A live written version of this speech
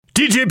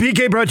DJ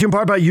PK brought to you in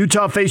part by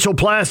Utah Facial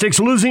Plastics.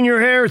 Losing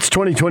your hair? It's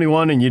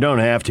 2021 and you don't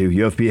have to.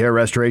 UFP Hair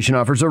Restoration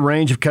offers a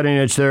range of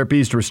cutting-edge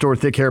therapies to restore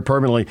thick hair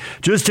permanently.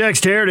 Just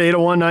text HAIR to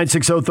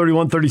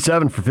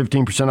 801-960-3137 for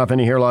 15% off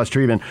any hair loss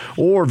treatment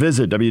or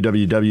visit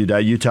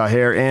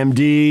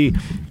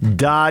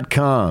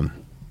www.utahhairmd.com.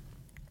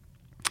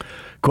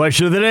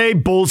 Question of the day.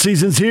 Bowl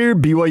season's here.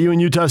 BYU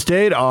and Utah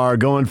State are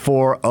going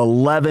for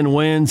 11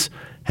 wins.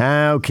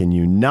 How can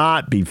you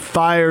not be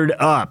fired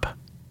up?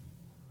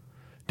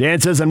 Dan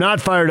says, I'm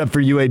not fired up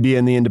for UAB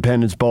in the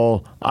Independence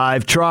Bowl.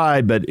 I've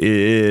tried, but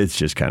it's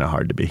just kind of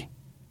hard to be.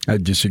 I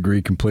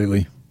disagree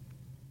completely.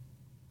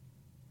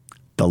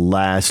 The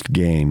last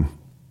game.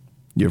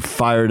 You're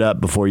fired up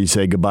before you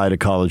say goodbye to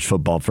college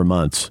football for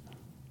months.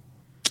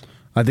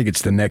 I think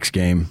it's the next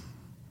game.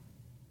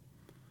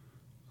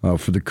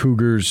 For the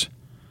Cougars,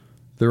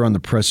 they're on the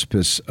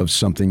precipice of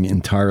something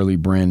entirely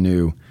brand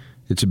new.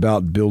 It's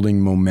about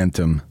building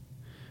momentum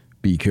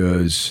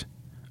because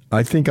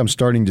I think I'm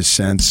starting to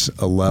sense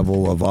a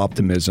level of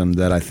optimism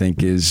that I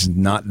think is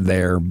not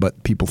there,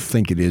 but people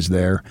think it is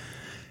there.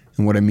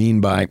 And what I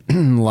mean by a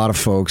lot of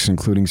folks,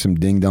 including some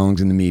ding-dongs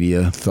in the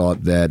media,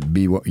 thought that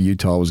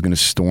Utah was going to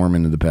storm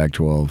into the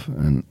Pac-12.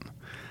 And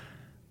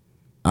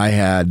I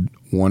had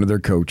one of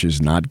their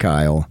coaches, not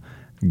Kyle,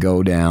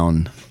 go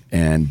down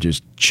and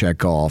just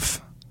check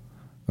off,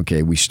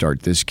 okay, we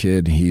start this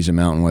kid, he's a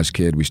Mountain West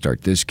kid. We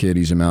start this kid,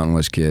 he's a Mountain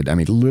West kid. I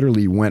mean,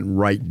 literally went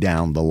right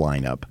down the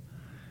lineup,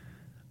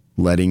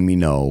 letting me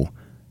know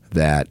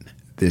that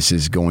this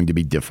is going to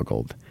be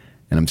difficult.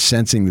 And I'm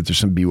sensing that there's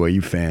some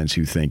BYU fans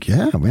who think,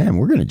 yeah, man,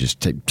 we're going to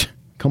just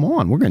come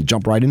on, we're going to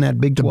jump right in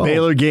that Big 12. The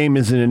Baylor game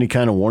isn't any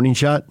kind of warning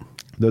shot?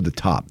 They're the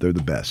top. They're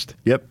the best.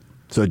 Yep.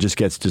 So it just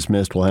gets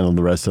dismissed. We'll handle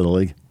the rest of the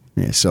league.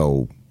 Yeah,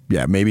 so,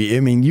 yeah, maybe. I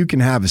mean, you can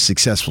have a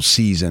successful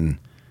season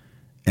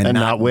and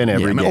not win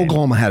every game.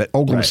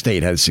 Oklahoma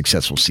State had a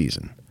successful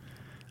season.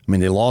 I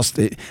mean, they lost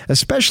it,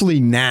 especially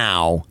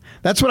now.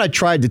 That's what I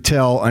tried to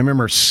tell. I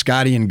remember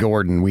Scotty and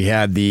Gordon. We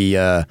had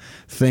the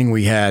thing.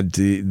 We had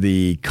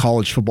the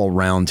college football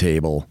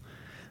roundtable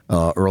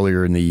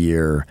earlier in the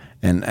year,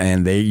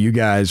 and you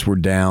guys were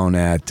down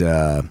at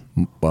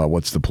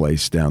what's the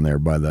place down there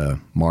by the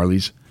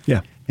Marleys?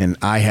 Yeah. And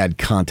I had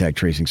contact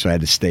tracing, so I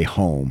had to stay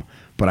home.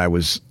 But I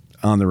was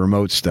on the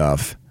remote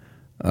stuff.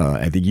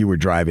 I think you were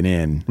driving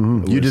in.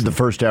 Mm-hmm. You did the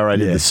first hour. I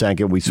did the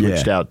second. We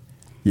switched out.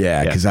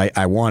 Yeah, because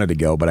I wanted to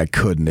go, but I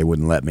couldn't. They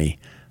wouldn't let me.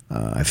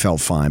 I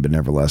felt fine, but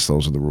nevertheless,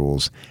 those are the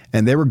rules.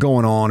 And they were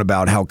going on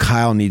about how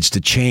Kyle needs to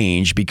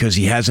change because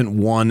he hasn't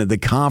won the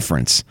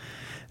conference.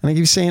 And I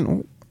keep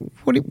saying,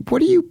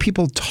 what are you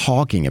people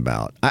talking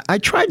about? I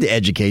tried to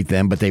educate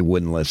them, but they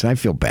wouldn't listen. I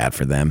feel bad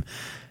for them,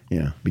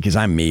 because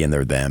I'm me and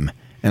they're them.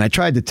 And I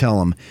tried to tell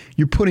them,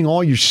 you're putting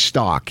all your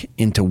stock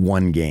into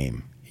one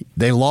game.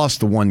 They lost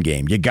the one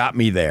game. You got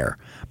me there.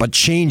 But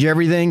change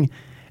everything.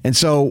 And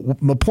so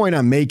the point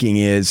I'm making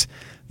is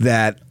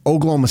that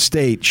Oklahoma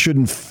State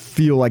shouldn't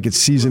feel like its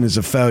season is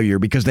a failure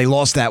because they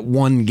lost that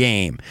one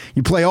game.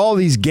 You play all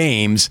these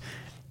games,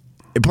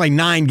 you play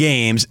 9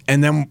 games,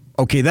 and then,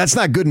 okay, that's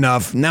not good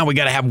enough. Now we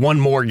got to have one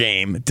more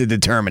game to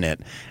determine it.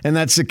 And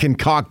that's a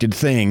concocted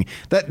thing.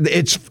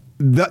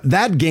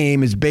 That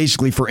game is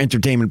basically for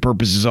entertainment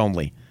purposes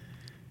only,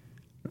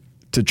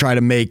 to try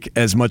to make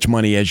as much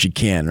money as you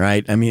can,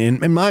 right? I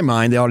mean, in my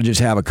mind, they ought to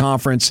just have a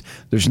conference.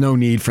 There's no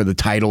need for the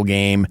title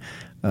game.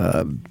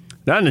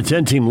 Not in a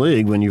 10-team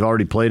league when you've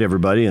already played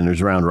everybody and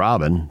there's round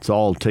robin. It's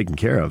all taken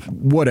care of.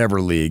 Whatever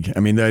league.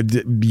 I mean,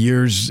 the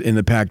years in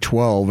the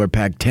Pac-12 or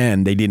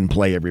Pac-10, they didn't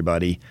play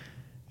everybody,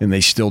 and they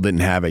still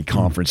didn't have a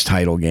conference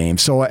title game.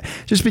 So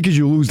just because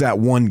you lose that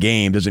one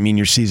game doesn't mean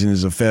your season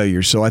is a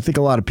failure. So I think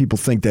a lot of people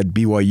think that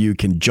BYU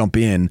can jump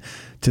in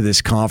to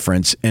this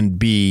conference and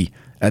be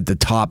at the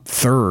top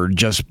third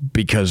just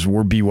because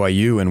we're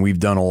BYU and we've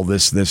done all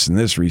this, and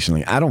this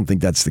recently. I don't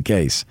think that's the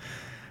case.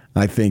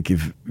 I think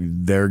if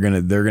they're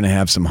gonna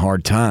have some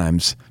hard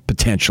times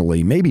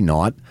potentially, maybe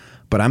not,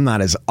 but I'm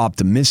not as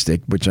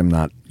optimistic, which I'm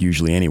not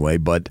usually anyway,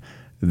 but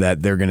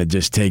that they're gonna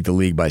just take the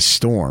league by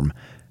storm.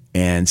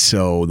 And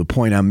so the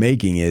point I'm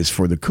making is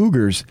for the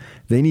Cougars,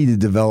 they need to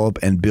develop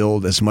and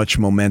build as much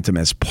momentum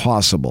as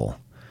possible.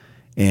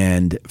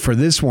 And for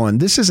this one,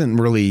 this isn't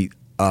really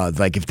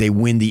like if they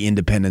win the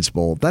Independence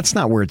Bowl. That's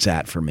not where it's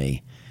at for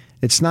me.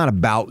 It's not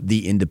about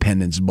the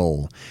Independence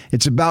Bowl.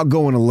 It's about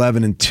going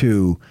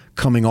 11-2,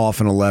 coming off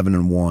an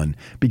 11-1,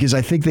 because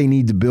I think they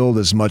need to build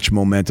as much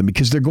momentum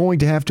because they're going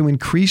to have to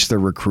increase their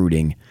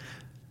recruiting.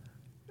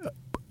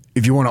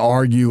 If you want to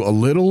argue a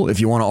little, if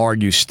you want to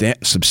argue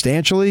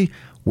substantially,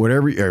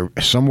 whatever, or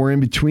somewhere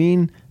in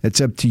between, it's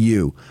up to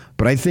you.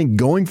 But I think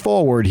going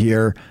forward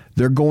here,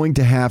 they're going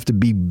to have to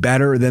be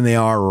better than they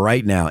are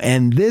right now.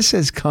 And this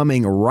is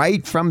coming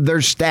right from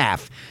their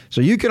staff. So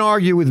you can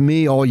argue with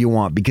me all you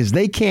want because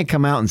they can't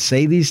come out and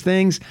say these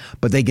things,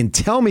 but they can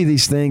tell me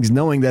these things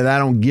knowing that I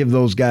don't give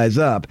those guys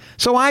up.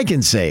 So I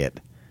can say it.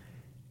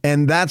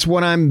 And that's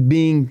what I'm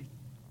being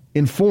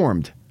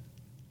informed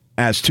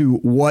as to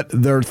what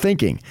they're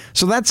thinking.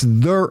 So that's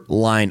their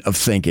line of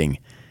thinking.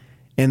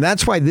 And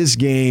that's why this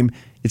game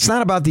It's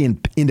not about the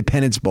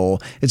Independence Bowl.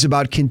 It's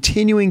about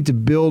continuing to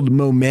build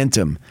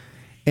momentum.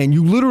 And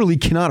you literally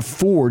cannot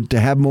afford to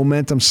have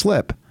momentum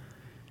slip.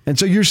 And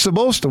so you're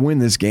supposed to win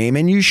this game,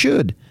 and you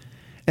should.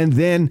 And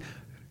then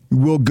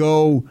we'll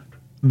go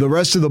the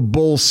rest of the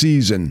bowl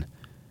season.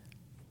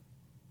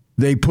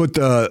 They put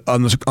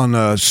on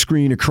the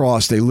screen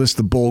across, they list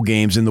the bowl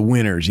games and the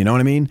winners, you know what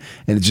I mean?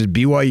 And it's just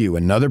BYU,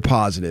 another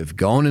positive,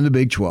 going in the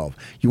Big 12.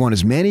 You want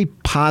as many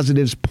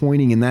positives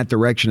pointing in that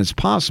direction as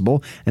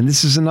possible, and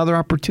this is another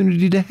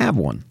opportunity to have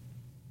one.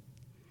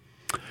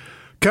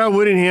 Kyle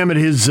Whittingham at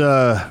his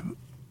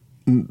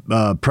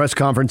press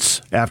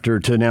conference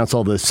to announce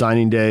all the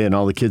signing day and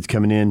all the kids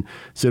coming in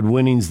said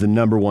winning's the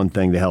number one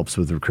thing that helps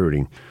with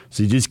recruiting.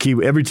 So you just keep,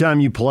 every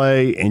time you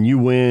play and you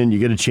win, you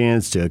get a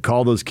chance to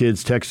call those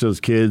kids, text those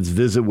kids,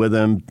 visit with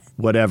them,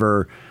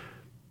 whatever,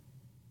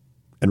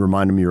 and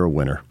remind them you're a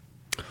winner.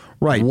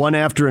 Right. One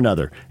after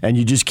another. And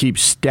you just keep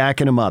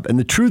stacking them up. And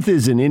the truth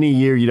is, in any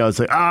year, it's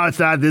like, it's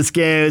not this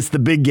game, it's the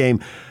big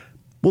game.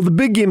 Well, the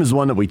big game is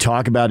one that we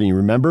talk about and you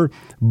remember,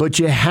 but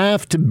you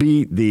have to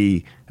beat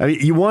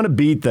you want to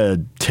beat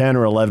the 10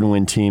 or 11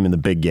 win team in the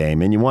big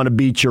game, and you want to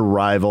beat your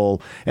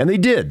rival, and they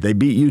did. They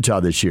beat Utah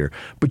this year.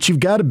 But you've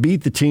got to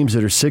beat the teams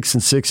that are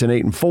 6-6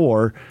 and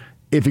 8-4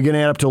 if you're going to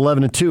add up to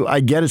 11-2.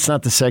 I get it's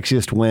not the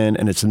sexiest win,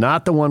 and it's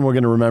not the one we're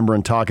going to remember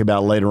and talk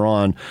about later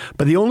on,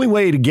 but the only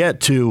way to get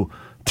to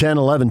 10,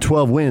 11,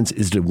 12 wins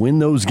is to win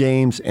those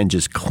games and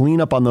just clean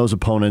up on those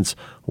opponents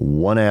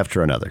one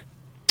after another.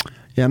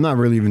 Yeah, I'm not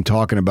really even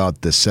talking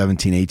about the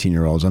 17,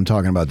 18-year-olds. I'm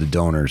talking about the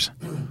donors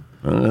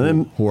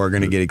who are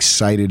going to get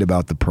excited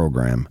about the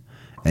program.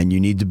 And you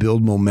need to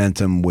build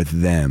momentum with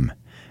them.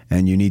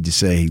 And you need to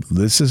say,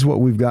 this is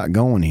what we've got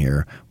going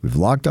here. We've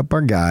locked up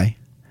our guy.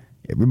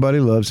 Everybody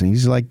loves him.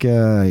 He's like,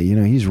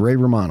 he's Ray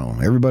Romano.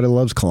 Everybody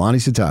loves Kalani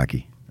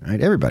Sitake.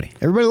 Right? Everybody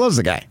loves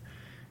the guy.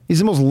 He's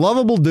the most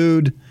lovable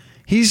dude.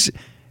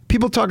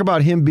 People talk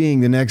about him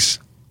being the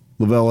next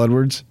Lavelle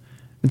Edwards.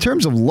 In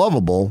terms of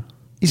lovable,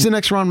 he's the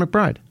next Ron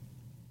McBride.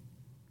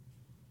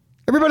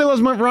 Everybody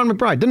loves Ron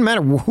McBride. Doesn't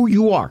matter who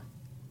you are.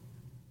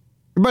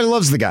 Everybody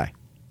loves the guy.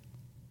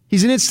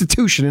 He's an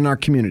institution in our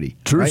community.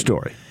 True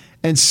story.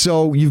 And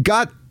so you've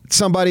got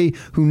somebody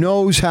who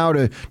knows how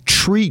to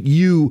treat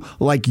you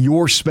like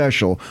you're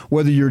special,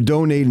 whether you're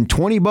donating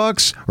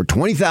 $20 or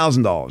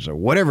 $20,000 or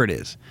whatever it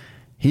is.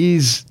 He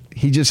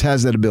just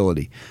has that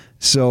ability.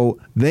 So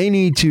they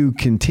need to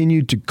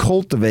continue to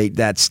cultivate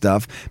that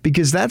stuff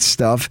because that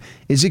stuff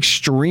is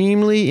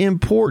extremely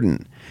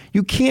important.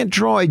 You can't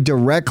draw a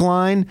direct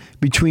line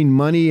between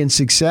money and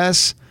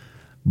success,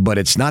 but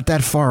it's not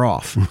that far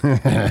off.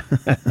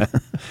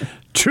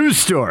 True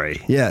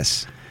story.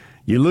 Yes.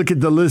 You look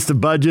at the list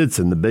of budgets,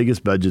 and the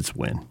biggest budgets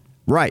win.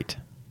 Right.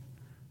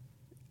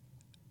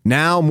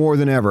 Now more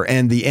than ever.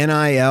 And the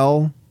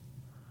NIL...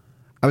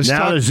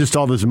 There's just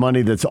all this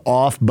money that's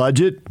off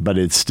budget, but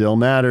it still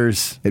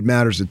matters. It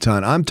matters a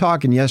ton. I'm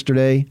talking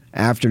yesterday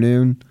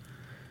afternoon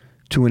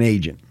to an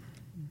agent.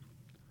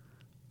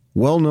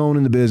 Well-known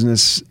in the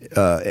business,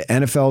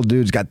 NFL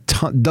dude's got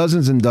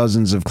dozens and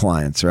dozens of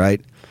clients, right?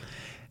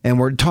 And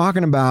we're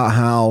talking about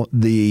how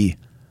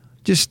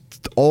just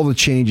all the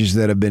changes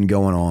that have been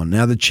going on.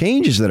 Now, the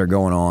changes that are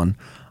going on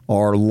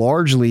are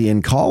largely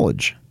in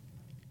college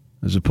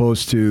as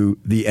opposed to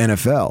the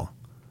NFL.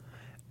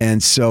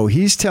 And so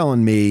he's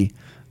telling me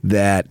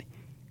that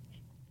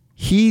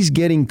he's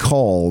getting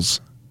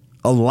calls,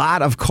 a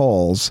lot of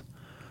calls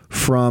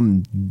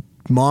from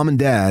mom and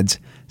dads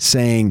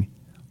saying,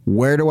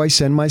 where do I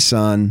send my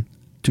son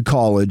to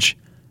college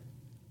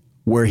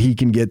where he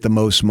can get the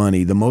most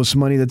money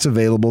that's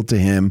available to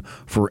him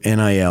for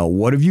NIL?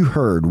 What have you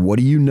heard? What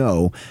do you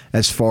know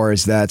as far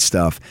as that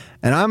stuff?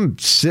 And I'm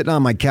sitting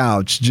on my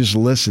couch just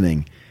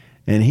listening,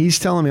 and he's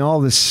telling me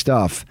all this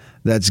stuff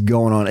that's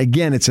going on.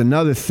 Again, it's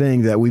another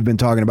thing that we've been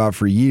talking about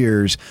for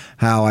years,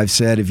 how I've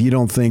said if you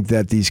don't think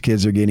that these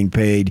kids are getting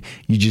paid,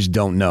 you just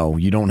don't know.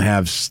 You don't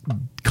have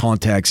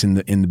contacts in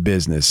the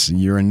business.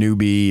 You're a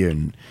newbie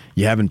and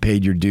you haven't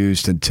paid your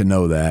dues to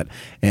know that.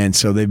 And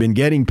so they've been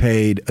getting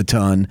paid a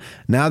ton.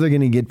 Now they're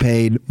going to get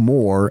paid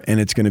more, and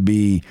it's going to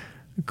be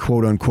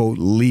quote unquote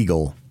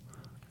legal,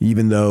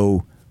 even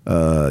though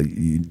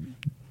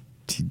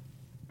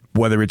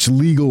whether it's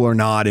legal or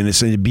not, and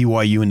it's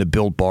BYU and the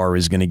Built Bar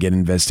is going to get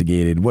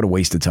investigated. What a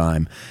waste of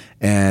time.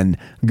 And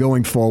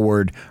going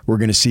forward, we're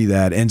going to see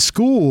that. And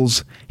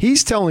schools,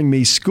 he's telling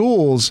me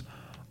schools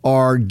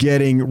are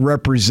getting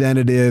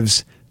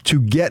representatives to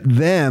get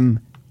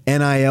them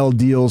NIL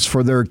deals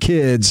for their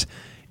kids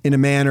in a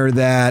manner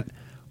that,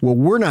 well,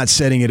 we're not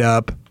setting it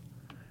up.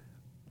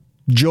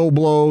 Joe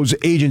Blow's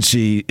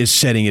agency is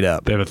setting it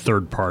up. They have a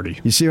third party.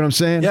 You see what I'm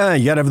saying? Yeah,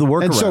 you got to have the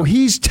workaround. And so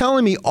he's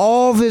telling me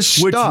all this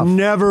stuff. Which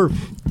never,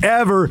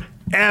 ever,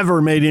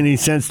 ever made any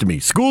sense to me.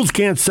 Schools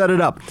can't set it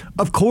up.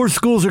 Of course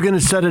schools are going to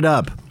set it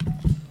up.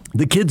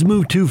 The kids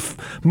move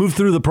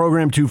through the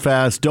program too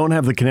fast, don't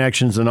have the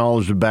connections and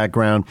knowledge of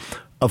background.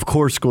 Of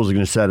course schools are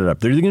going to set it up.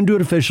 They're either going to do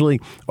it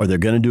officially or they're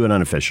going to do it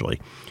unofficially.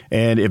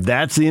 And if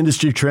that's the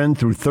industry trend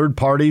through third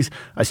parties,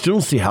 I still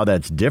don't see how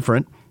that's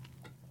different.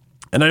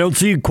 And I don't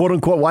see, quote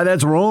unquote, why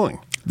that's wrong.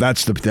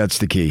 That's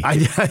the key.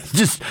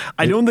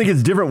 I don't think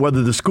it's different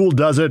whether the school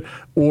does it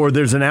or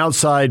there's an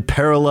outside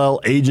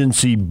parallel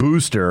agency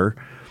booster.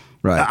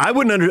 Right.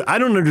 I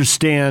don't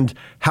understand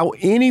how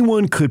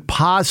anyone could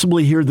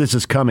possibly hear this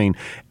is coming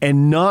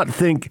and not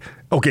think,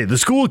 okay, the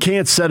school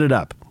can't set it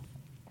up.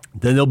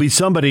 Then there'll be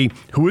somebody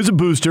who is a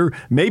booster.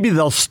 Maybe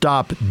they'll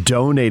stop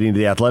donating to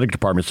the athletic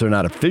department so they're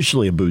not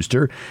officially a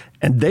booster,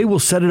 and they will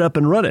set it up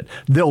and run it.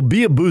 They'll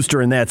be a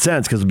booster in that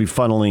sense because they'll be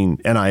funneling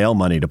NIL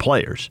money to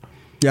players.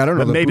 Yeah, I don't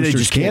know. But maybe they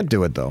just can't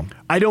do it, though.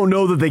 I don't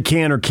know that they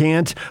can or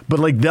can't, but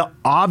like the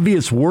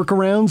obvious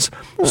workarounds,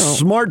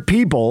 smart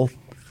people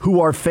who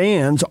are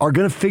fans are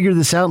going to figure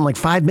this out in like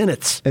 5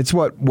 minutes. It's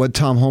what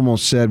Tom Homo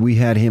said. We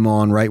had him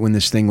on right when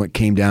this thing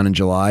came down in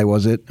July,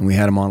 was it? And we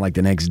had him on like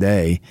the next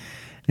day.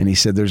 And he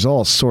said there's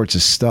all sorts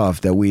of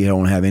stuff that we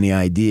don't have any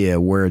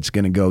idea where it's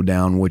going to go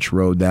down, which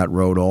road, that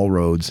road, all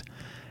roads.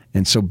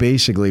 And so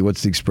basically,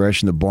 what's the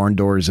expression? The barn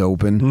door is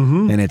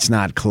open and it's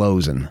not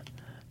closing.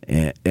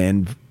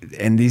 And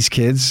these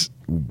kids,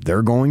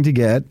 they're going to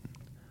get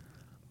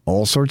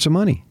all sorts of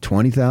money,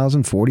 $20,000,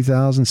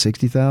 $40,000,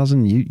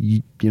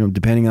 $60,000, you know,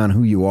 depending on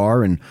who you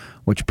are and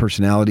what your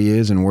personality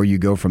is and where you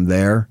go from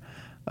there.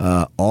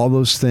 All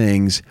those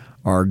things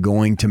are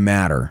going to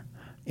matter.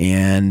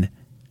 And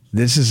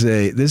this is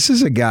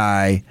a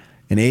guy,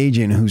 an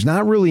agent who's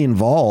not really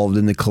involved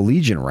in the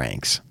collegiate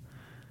ranks.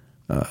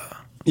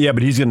 Yeah,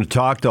 but he's going to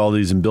talk to all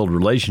these and build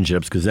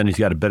relationships because then he's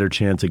got a better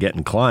chance of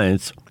getting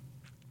clients.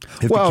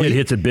 If the kid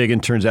hits it big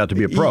and turns out to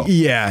be a pro.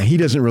 Yeah, he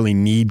doesn't really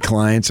need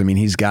clients. I mean,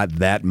 he's got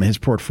that. His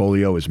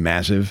portfolio is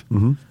massive.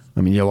 Mm-hmm.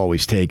 I mean, you'll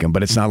always take him,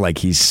 but it's not like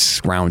he's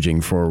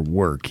scrounging for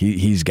work.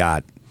 He's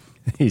got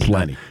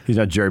plenty. He's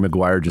not Jerry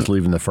Maguire just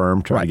leaving the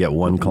firm trying to get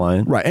one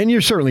client. Right, and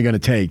you're certainly going to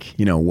take,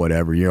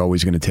 whatever. You're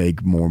always going to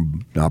take more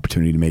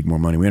opportunity to make more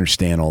money. We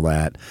understand all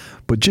that.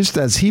 But just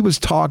as he was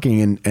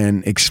talking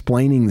and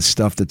explaining the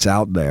stuff that's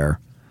out there,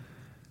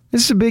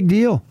 this is a big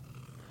deal.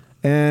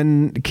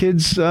 And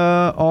kids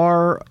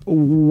are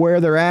where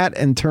they're at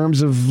in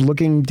terms of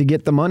looking to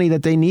get the money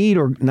that they need,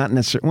 or not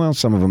necessarily. Well,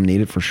 some of them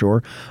need it for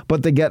sure,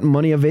 but they get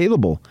money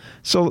available.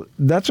 So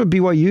that's what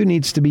BYU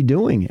needs to be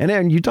doing, and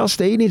then Utah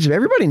State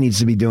everybody needs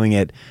to be doing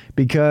it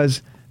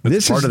because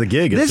this part is of the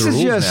gig. It's the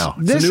rules now.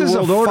 This is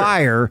a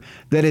fire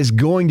that is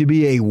going to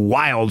be a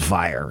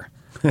wildfire.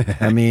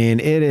 I mean,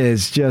 it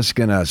is just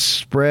going to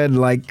spread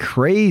like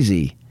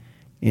crazy.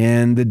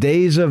 And the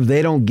days of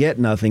they don't get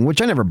nothing,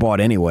 which I never bought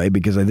anyway,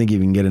 because I think you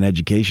can get an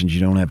education you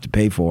don't have to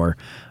pay for.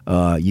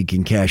 You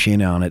can cash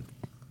in on it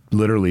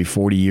literally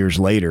 40 years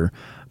later.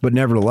 But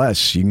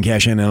nevertheless, you can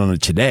cash in on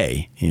it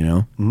today,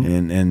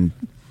 Mm-hmm. And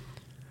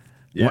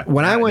yeah.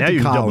 When I went to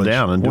college,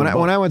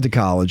 when I went to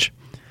college,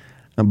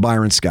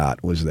 Byron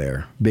Scott was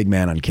there, big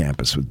man on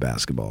campus with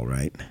basketball,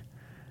 right?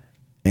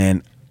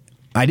 And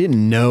I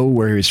didn't know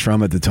where he was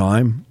from at the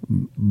time,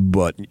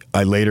 but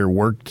I later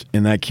worked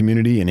in that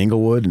community in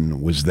Inglewood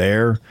and was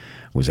there,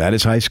 was at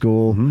his high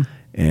school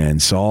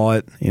and saw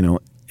it,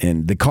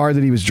 and the car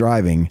that he was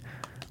driving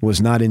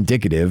was not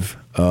indicative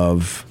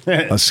of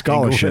a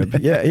scholarship.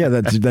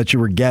 that you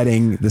were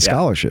getting the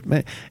scholarship.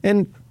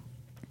 And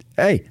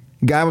hey,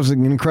 guy was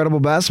an incredible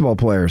basketball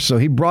player, so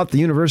he brought the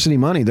university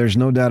money. There's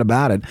no doubt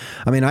about it.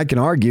 I mean, I can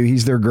argue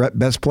he's their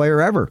best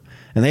player ever.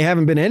 And they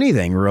haven't been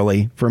anything,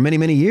 really, for many,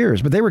 many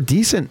years. But they were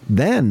decent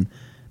then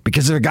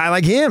because of a guy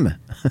like him.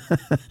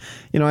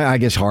 I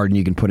guess Harden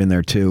you can put in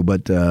there, too.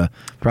 But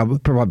probably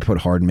put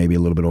Harden maybe a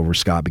little bit over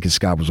Scott because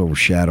Scott was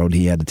overshadowed.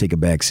 He had to take a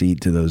back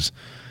seat to those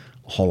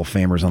Hall of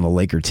Famers on the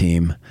Laker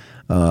team.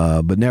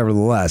 But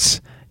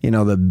nevertheless,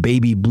 the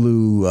baby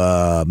blue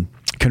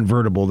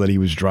convertible that he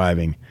was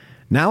driving,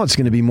 now it's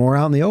going to be more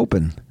out in the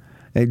open.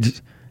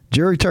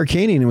 Jerry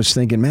Tarkanian was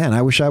thinking, man,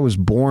 I wish I was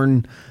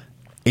born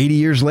 80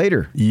 years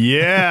later.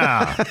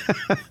 Yeah.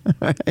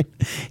 Right?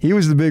 He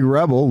was the big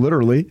rebel,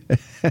 literally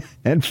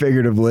and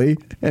figuratively.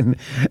 And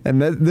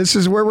this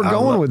is where we're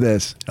going with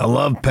this. I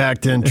love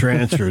Pac-10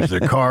 transfers. Their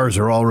cars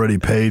are already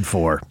paid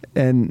for.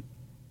 And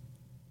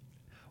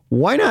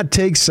why not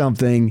take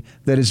something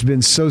that has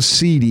been so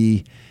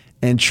seedy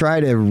and try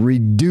to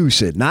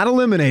reduce it? Not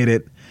eliminate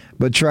it,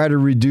 but try to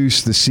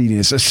reduce the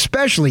seediness,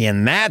 especially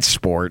in that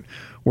sport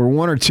where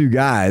one or two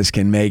guys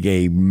can make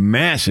a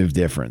massive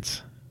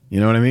difference. You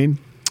know what I mean?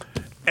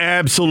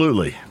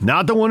 Absolutely.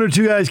 Not that one or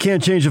two guys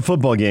can't change a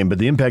football game, but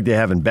the impact they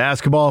have in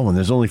basketball when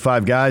there's only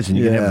 5 guys and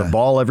you can have the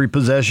ball every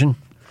possession.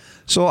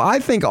 So I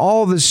think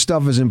all this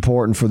stuff is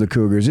important for the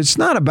Cougars. It's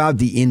not about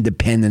the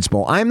Independence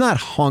Bowl. I'm not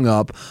hung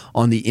up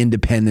on the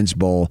Independence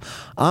Bowl.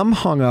 I'm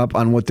hung up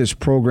on what this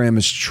program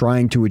is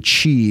trying to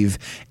achieve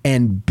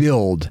and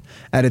build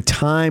at a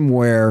time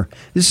where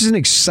this is an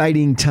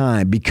exciting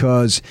time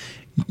because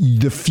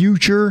the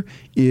future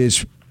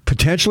is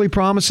potentially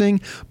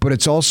promising, but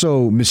it's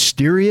also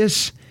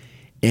mysterious.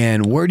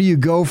 And where do you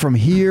go from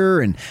here?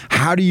 And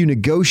how do you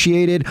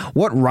negotiate it?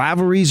 What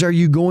rivalries are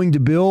you going to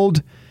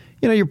build?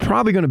 You're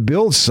probably going to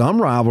build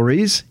some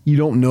rivalries. You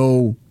don't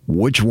know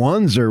which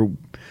ones, or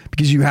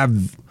because you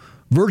have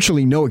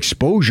virtually no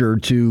exposure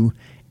to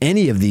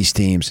any of these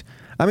teams.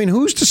 I mean,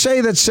 who's to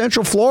say that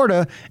Central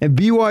Florida and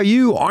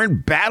BYU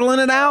aren't battling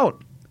it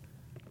out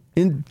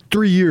in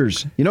 3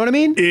 years? You know what I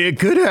mean? It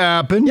could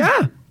happen.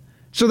 Yeah.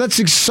 So that's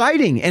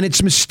exciting, and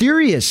it's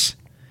mysterious.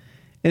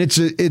 And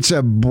it's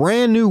a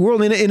brand new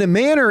world. In a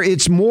manner,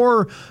 it's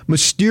more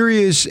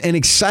mysterious and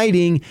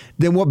exciting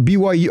than what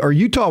BYU or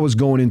Utah was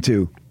going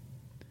into.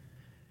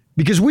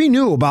 Because we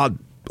knew about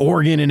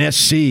Oregon and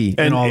SC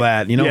and all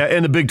that, you know? Yeah,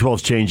 and the Big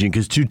 12's changing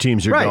because 2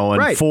 teams are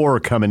going, 4 are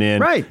coming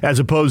in, as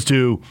opposed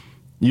to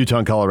Utah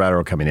and Colorado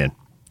are coming in.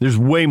 There's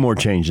way more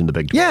change in the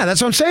Big 12. Yeah,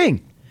 that's what I'm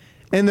saying.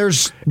 And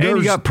there's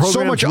you got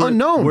so much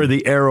unknown. Where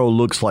the arrow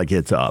looks like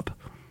it's up.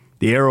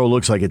 The arrow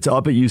looks like it's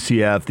up at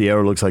UCF. The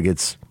arrow looks like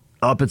it's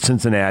up at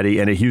Cincinnati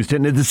and at Houston.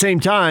 And at the same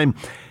time,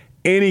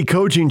 any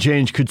coaching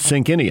change could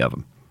sink any of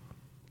them.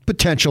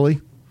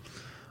 Potentially.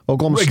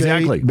 Oklahoma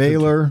State,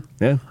 Baylor,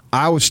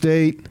 Iowa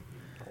State,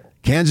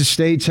 Kansas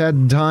State's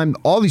had time.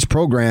 All these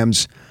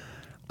programs,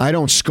 I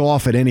don't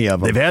scoff at any of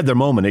them. They've had their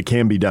moment. It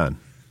can be done.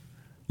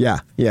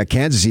 Yeah.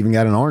 Kansas even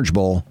got an Orange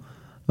Bowl.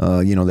 They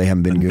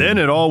haven't been good. Then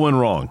it all went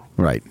wrong.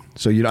 Right.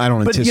 So I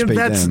don't anticipate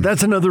them.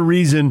 That's another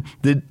reason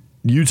that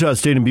Utah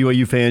State and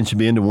BYU fans should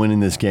be into winning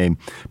this game,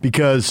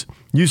 because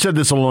you said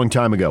this a long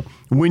time ago.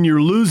 When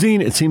you're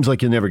losing, it seems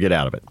like you'll never get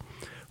out of it.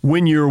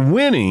 When you're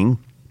winning,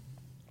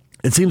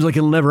 it seems like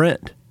it'll never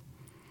end.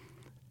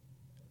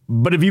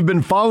 But if you've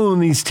been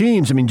following these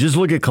teams, I mean, just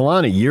look at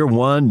Kalani. Year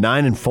 1,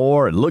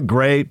 9-4. It looked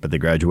great, but they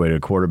graduated a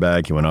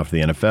quarterback. He went off to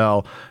the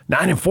NFL.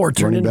 9-4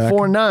 turned into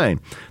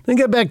 4-9. Then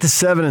got back to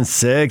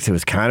 7-6. It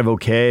was kind of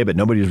okay, but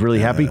nobody was really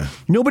happy.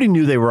 Nobody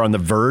knew they were on the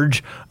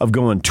verge of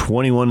going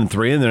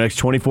 21-3 in the next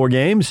 24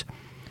 games.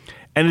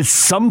 And at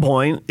some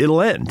point,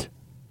 it'll end.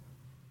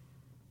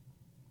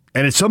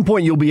 And at some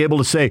point, you'll be able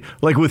to say,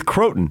 like with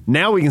Croton,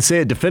 now we can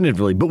say it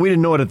definitively, but we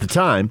didn't know it at the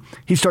time.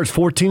 He starts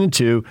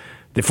 14-2.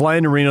 They fly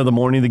into Reno the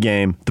morning of the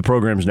game. The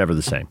program's never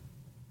the same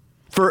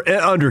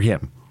under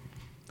him.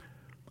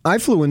 I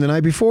flew in the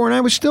night before, and I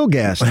was still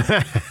gassed.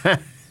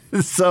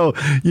 So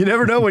you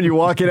never know when you're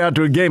walking out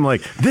to a game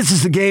like, this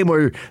is the game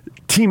where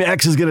Team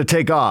X is going to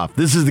take off.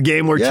 This is the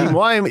game where Team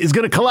Y is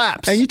going to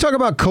collapse. And you talk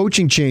about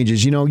coaching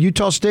changes.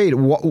 Utah State,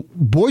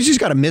 Boise's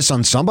got to miss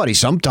on somebody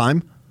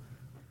sometime.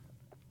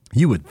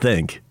 You would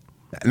think.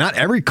 Not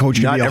every coach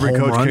can be a home run.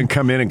 Not every coach can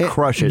come in and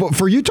crush it. But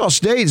for Utah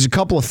State, there's a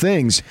couple of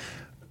things.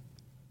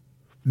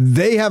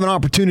 They have an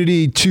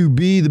opportunity to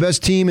be the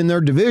best team in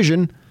their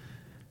division.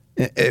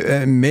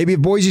 Maybe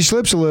if Boise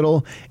slips a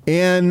little.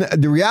 And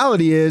the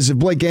reality is, if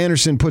Blake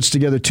Anderson puts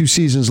together 2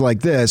 seasons like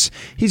this,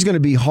 he's going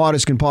to be hot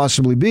as can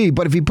possibly be.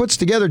 But if he puts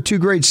together 2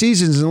 great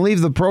seasons and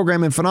leaves the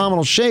program in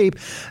phenomenal shape,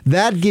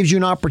 that gives you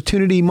an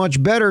opportunity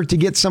much better to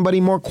get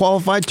somebody more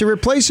qualified to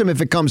replace him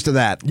if it comes to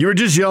that. You were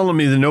just yelling at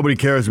me that nobody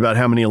cares about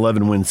how many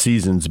 11-win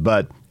seasons,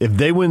 but if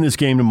they win this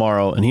game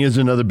tomorrow and he has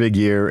another big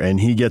year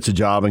and he gets a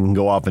job and can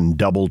go off and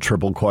double,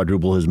 triple,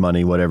 quadruple his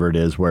money, whatever it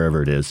is,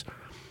 wherever it is,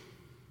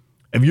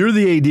 if you're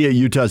the AD at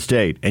Utah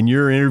State and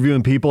you're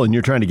interviewing people and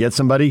you're trying to get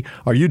somebody,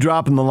 are you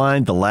dropping the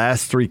line? The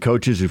last 3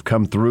 coaches who've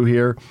come through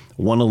here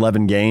won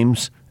 11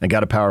 games and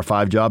got a Power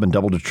 5 job and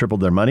doubled or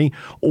tripled their money?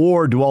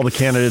 Or do all the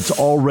candidates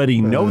already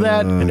know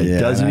that and it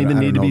doesn't even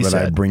need to be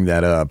said? I'd bring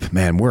that up.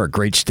 Man, we're a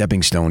great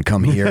stepping stone.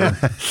 Come here.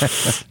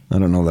 I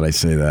don't know that I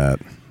say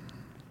that.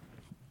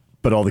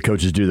 But all the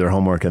coaches do their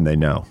homework and they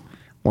know.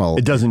 Well,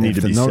 it doesn't need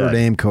to be said. If the Notre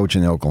Dame coach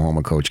and the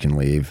Oklahoma coach can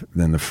leave,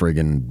 then the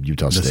friggin'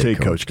 Utah State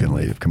coach can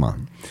leave. Come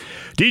on.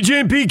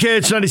 DJ and PK,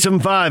 it's 97.5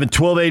 and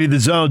 1280 The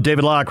Zone.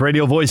 David Locke,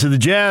 radio voice of the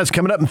Jazz,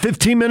 coming up in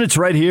 15 minutes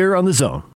right here on The Zone.